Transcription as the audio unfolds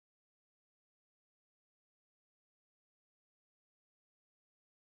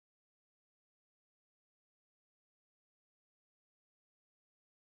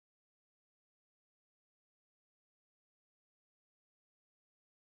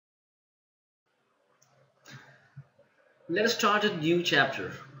let us start a new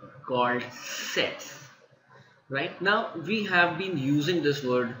chapter called sets. Right now we have been using this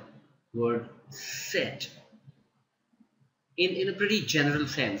word set in a pretty general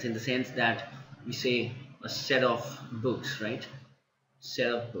sense, in the sense that we say a set of books, right?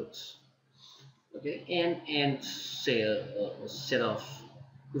 Set of books, okay, and say a set of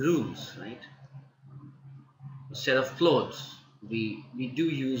rooms, right? A set of clothes. We do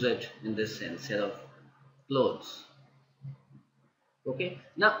use it in this sense, set of clothes. Okay,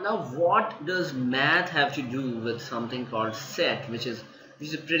 now what does math have to do with something called set, which is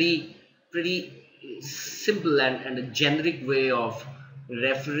a pretty simple and a generic way of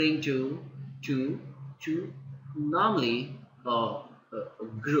referring to to normally a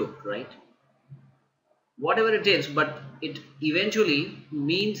group, right? Whatever it is, but it eventually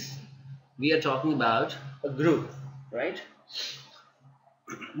means we are talking about a group, right?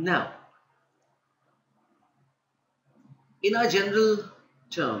 Now, in our general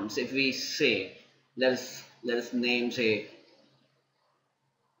terms, if we say, let us name, say,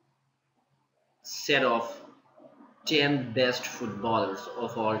 set of 10 best footballers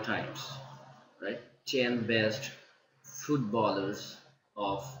of all times, right? 10 best footballers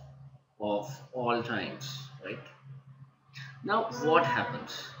of all times, right? Now what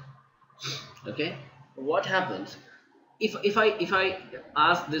happens? Okay, what happens if I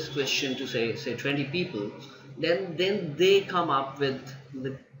ask this question to say 20 people, then they come up with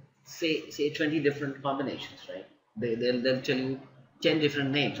say 20 different combinations, right? They'll tell you 10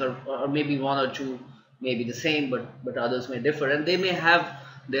 different names, or maybe one or two may be the same, but others may differ, and they may have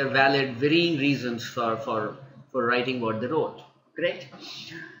their valid varying reasons for writing what they wrote, correct?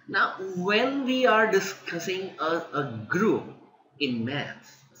 Now when we are discussing a group in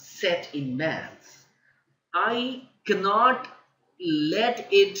maths, set in maths, I cannot let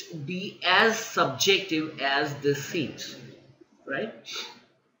it be as subjective as this seems, right?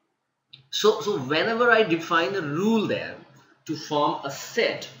 So whenever I define a rule there to form a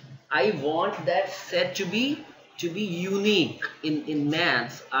set, I want that set to be unique. In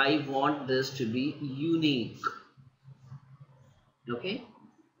maths, I want this to be unique. Okay?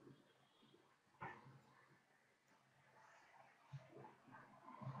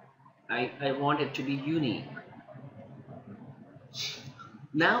 I want it to be unique.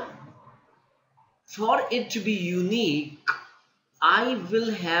 Now, for it to be unique, I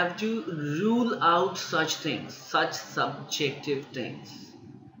will have to rule out such things, such subjective things,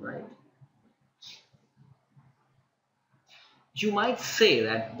 right? You might say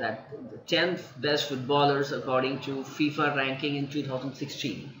that the 10 best footballers according to FIFA ranking in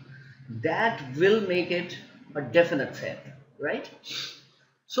 2016, that will make it a definite set, right?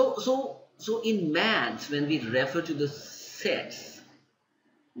 So in maths, when we refer to the sets,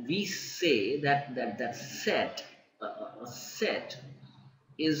 we say that set, a set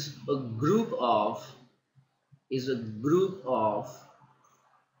is a group of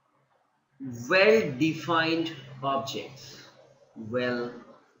well defined objects, well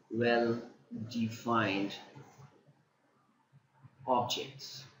defined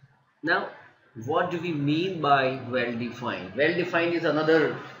objects. Now what do we mean by well defined? Well defined is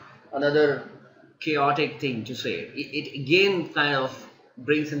another chaotic thing to say. It again kind of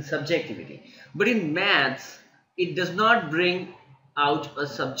brings in subjectivity, but in maths it does not bring out a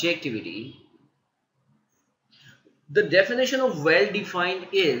subjectivity. The definition of well defined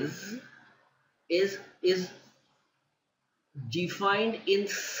is defined in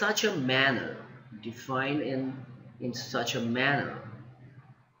such a manner, defined in such a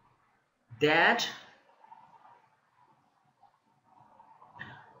that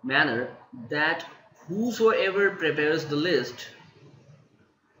manner that whosoever prepares the list,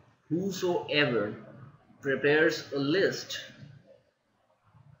 whosoever prepares a list,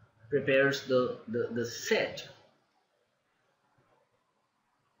 prepares the set,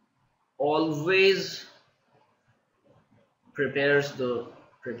 always prepares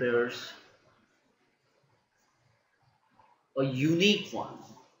a unique one,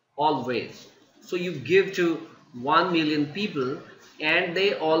 always. So you give to 1 million people and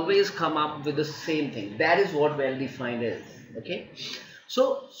they always come up with the same thing. That is what well defined is. Okay,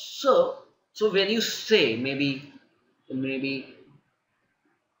 so when you say maybe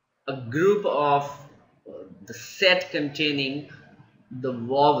a group of the set containing the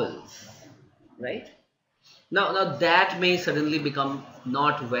vowels, right? Now that may suddenly become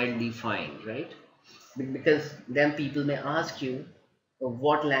not well defined, right? Because then people may ask you,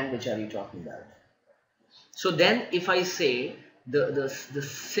 what language are you talking about? So then if I say the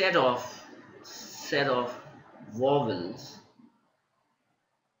set of vowels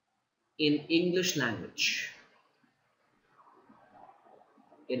in English language,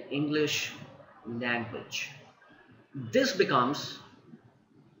 in English language. This becomes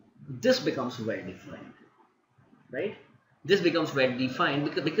well defined, right? This becomes well defined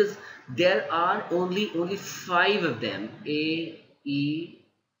because there are only five of them: A, E,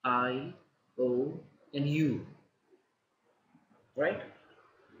 I, O, and U, right?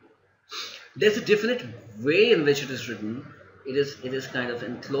 There's a definite way in which it is written. It is kind of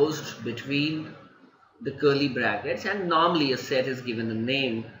enclosed between the curly brackets, and normally a set is given a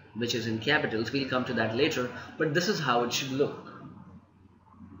name which is in capitals. We'll come to that later, but this is how it should look,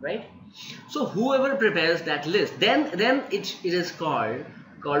 right? So whoever prepares that list, then it is called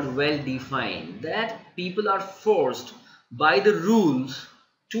well defined, that people are forced by the rules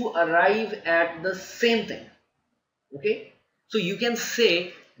to arrive at the same thing. Okay, so you can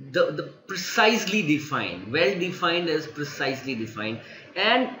say the precisely defined. Well defined is precisely defined,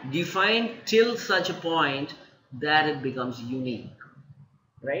 and defined till such a point that it becomes unique,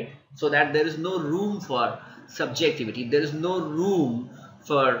 right? So that there is no room for subjectivity, there is no room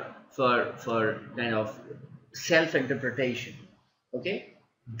for kind of self-interpretation. Okay,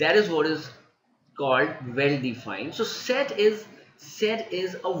 that is what is called well defined. So set is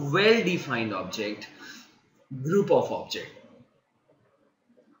a well defined object, group of object,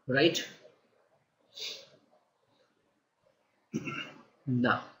 right?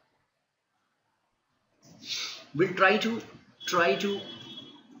 Now we'll try to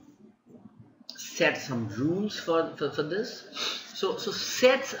set some rules for this. So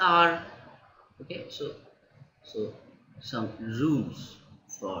sets are okay. So some rules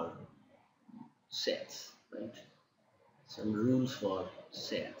for sets, right? Some rules for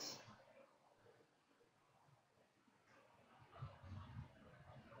sets.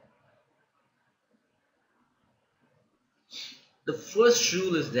 The first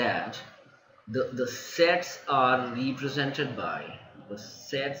rule is that the sets are represented by the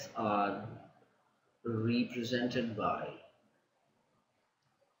sets are represented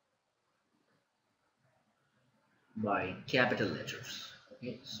by capital letters.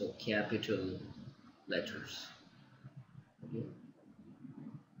 Okay, so capital letters. Okay.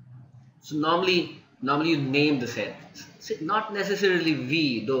 So normally you name the set, not necessarily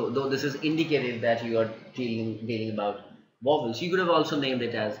V, though this is indicative that you are dealing about vowels. You could have also named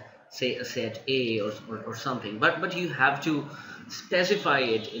it as, say, a set A or something, but you have to specify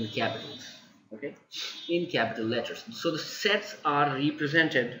it in capitals. Okay, in capital letters. So the sets are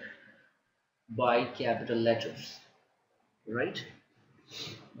represented by capital letters, right?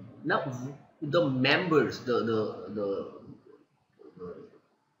 Now the members, the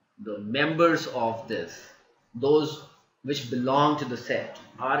members of this, those which belong to the set,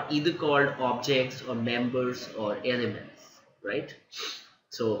 are either called objects or members or elements, right?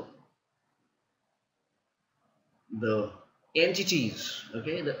 So the entities,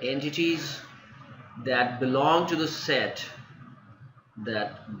 okay, the entities that belong to the set,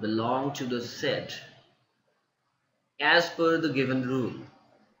 as per the given rule,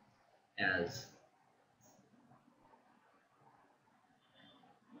 as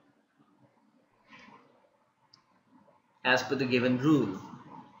per the given rule,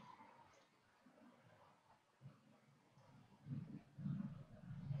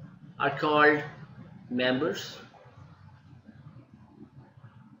 are called members,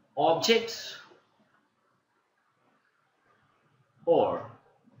 objects, or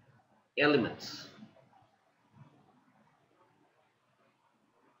elements,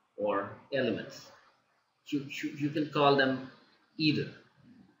 you can call them either,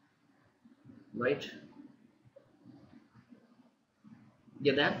 right?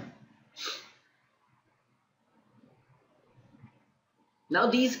 Get that? Now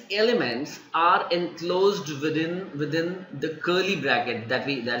these elements are enclosed within the curly bracket that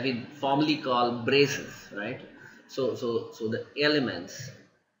we formally call braces, right? So the elements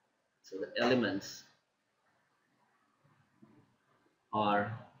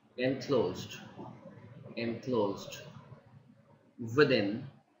are enclosed within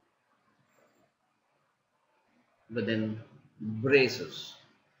braces,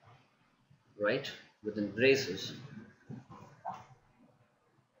 right? Within braces,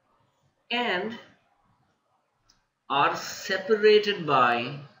 and are separated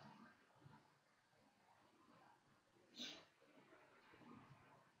by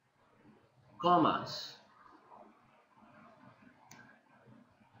commas.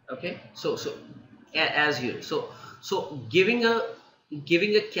 Okay, so as here, so giving a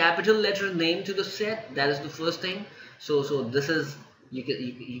capital letter name to the set, that is the first thing. So this is,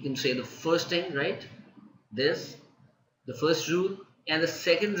 you can say the first thing, right? This, the first rule. And the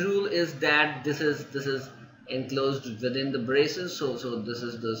second rule is that this is enclosed within the braces. So this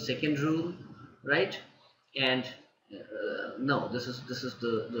is the second rule, right? And no, this is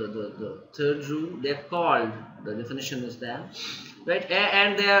the third rule. They're called, the definition is there, right?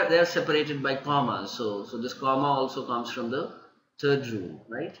 And they are separated by commas. So this comma also comes from the third rule,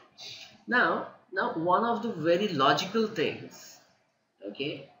 right? Now one of the very logical things,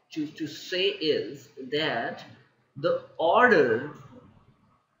 okay, to say is that the order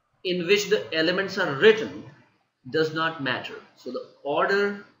in which the elements are written does not matter. So the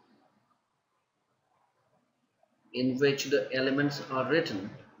order in which the elements are written,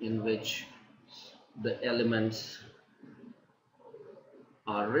 in which the elements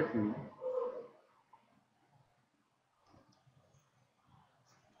are written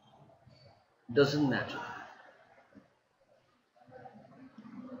doesn't matter.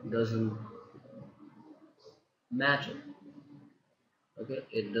 Doesn't matter. Okay,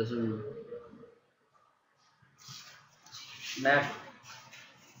 it doesn't matter.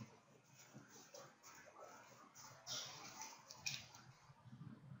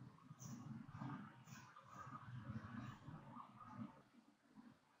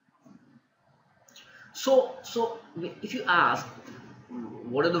 So if you ask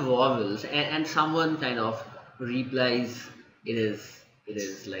what are the vowels, and someone kind of replies, it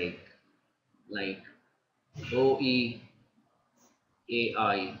is like O E A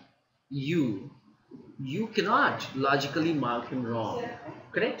I U, you cannot logically mark him wrong.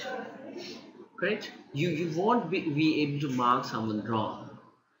 Correct? Correct? You won't be able to mark someone wrong.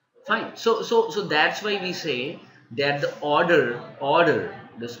 Fine. So that's why we say that the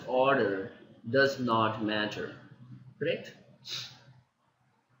this order does not matter. Correct?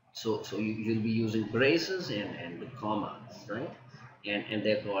 So you'll be using braces and the commas, right? And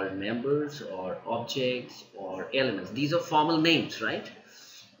they're called members or objects or elements. These are formal names, right?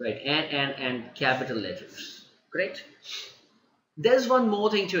 Right. And capital letters. Correct? There's one more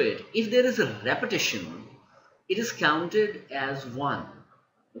thing to it. If there is a repetition, it is counted as one.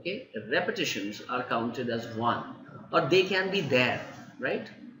 Okay, repetitions are counted as one, or they can be there, right?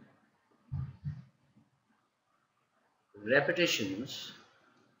 Repetitions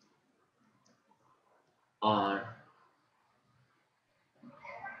are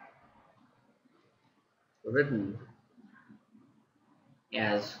written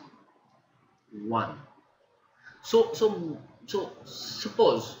as one. So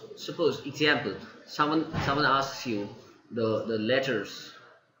suppose example, someone asks you the letters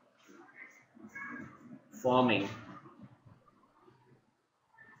forming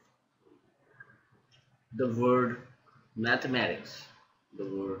the word mathematics, the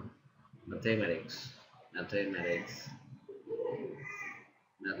word mathematics, mathematics,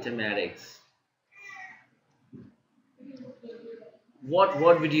 mathematics. What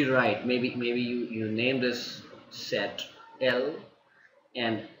would you write? Maybe you name this set L,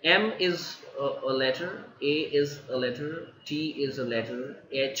 and M is a letter, A is a letter, T is a letter,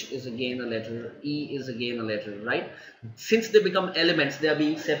 H is again a letter, E is again a letter, right? Since they become elements, they are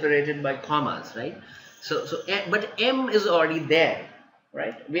being separated by commas, right? But M is already there,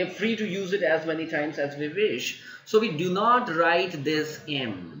 right? We are free to use it as many times as we wish. So we do not write this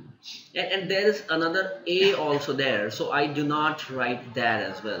M. And there is another A also there, so I do not write that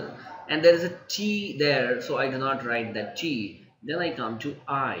as well. And there is a T there, so I do not write that T. Then I come to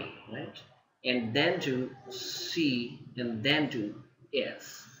I, right? And then to C, and then to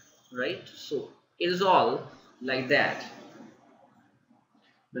S, right? So it is all like that.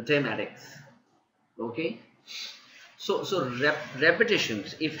 Mathematics, okay? So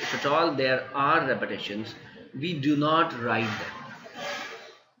repetitions, if at all there are repetitions, we do not write them.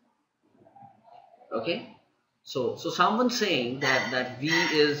 Okay, so someone saying that V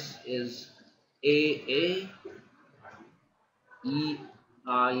is A E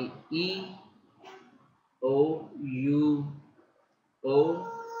I E O U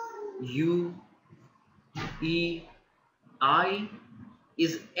E I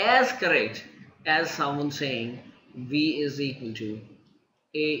is as correct as someone saying V is equal to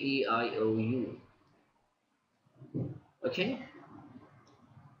A E I O U. Okay.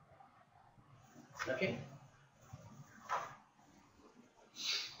 Okay.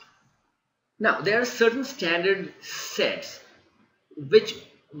 Now there are certain standard sets which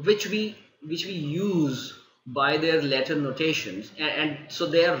we use by their letter notations, and so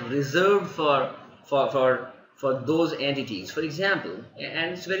they are reserved for those entities. For example,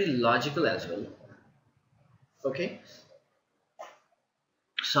 and it's very logical as well. Okay,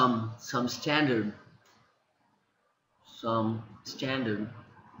 some standard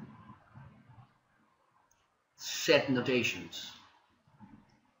set notations.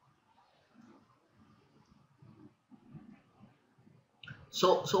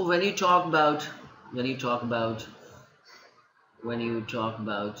 So when you talk about when you talk about when you talk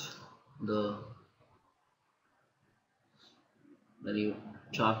about the when you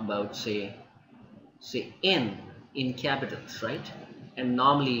talk about say n in capitals, right? And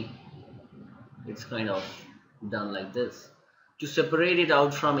normally it's kind of done like this to separate it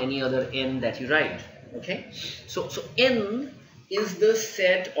out from any other n that you write. Okay, so n is the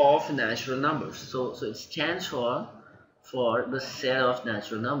set of natural numbers. So it stands for the set of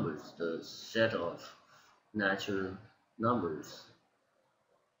natural numbers, the set of natural numbers.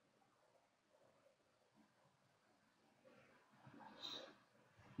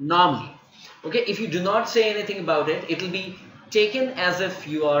 Normally, okay, if you do not say anything about it, it will be taken as if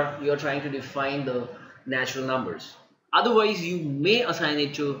you're trying to define the natural numbers. Otherwise you may assign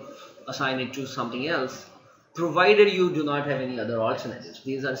it to something else, provided you do not have any other alternatives.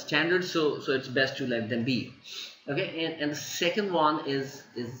 These are standards, so it's best to let them be. Okay, and the second one is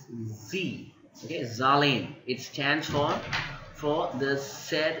z. Okay, Zalane. It stands for the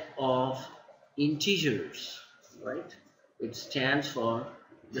set of integers, right? It stands for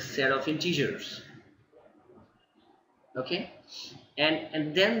the set of integers. Okay,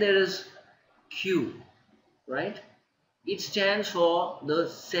 and then there is q, right? It stands for the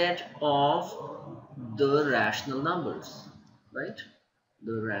set of the rational numbers, right?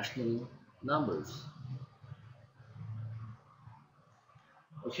 The rational numbers.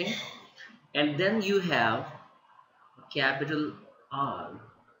 Okay, and then you have capital R.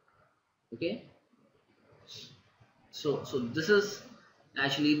 Okay, so this is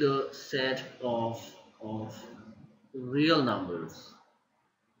actually the set of real numbers.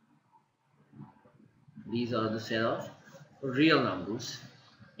 These are the set of real numbers,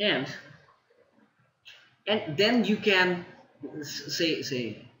 and then you can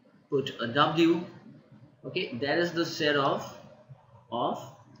say put a W. Okay, that is the set of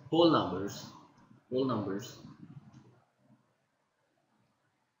whole numbers, whole numbers.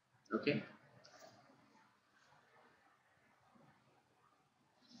 Okay,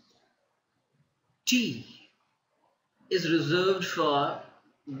 T is reserved for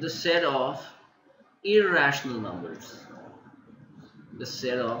the set of irrational numbers, the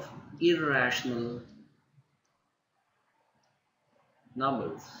set of irrational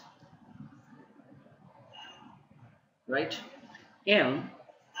numbers, right? M,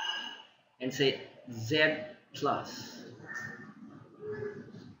 and say Z plus,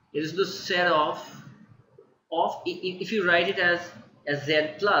 it is the set of if you write it as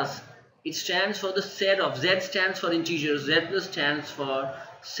Z plus, it stands for the set of, Z stands for integers, Z plus stands for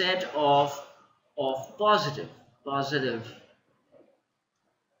set of positive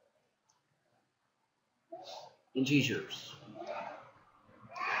integers,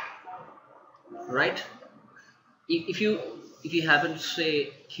 right? If you happen to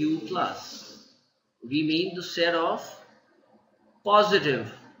say Q plus, we mean the set of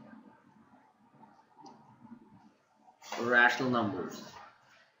positive rational numbers.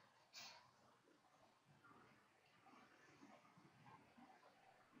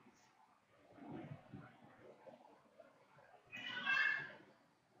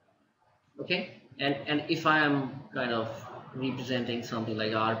 Okay, and if I am kind of representing something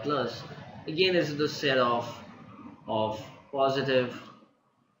like R plus, again is the set of positive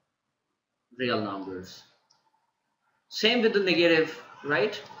real numbers. Same with the negative,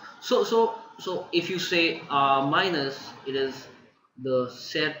 right? So if you say R minus, it is the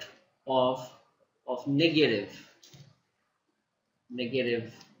set of negative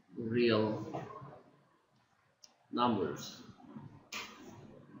real numbers.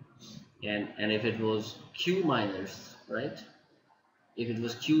 And if it was Q minus, right? If it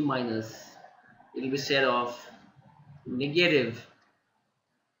was Q minus, it will be set of negative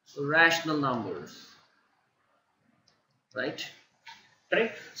rational numbers, right?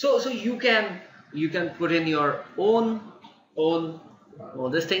 Right. So you can put in your own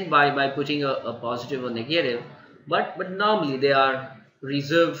this thing by putting a positive or negative, but normally they are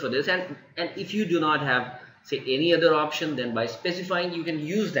reserved for this, and if you do not have say any other option, then by specifying you can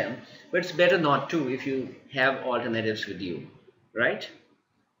use them, but it's better not to if you have alternatives with you, right?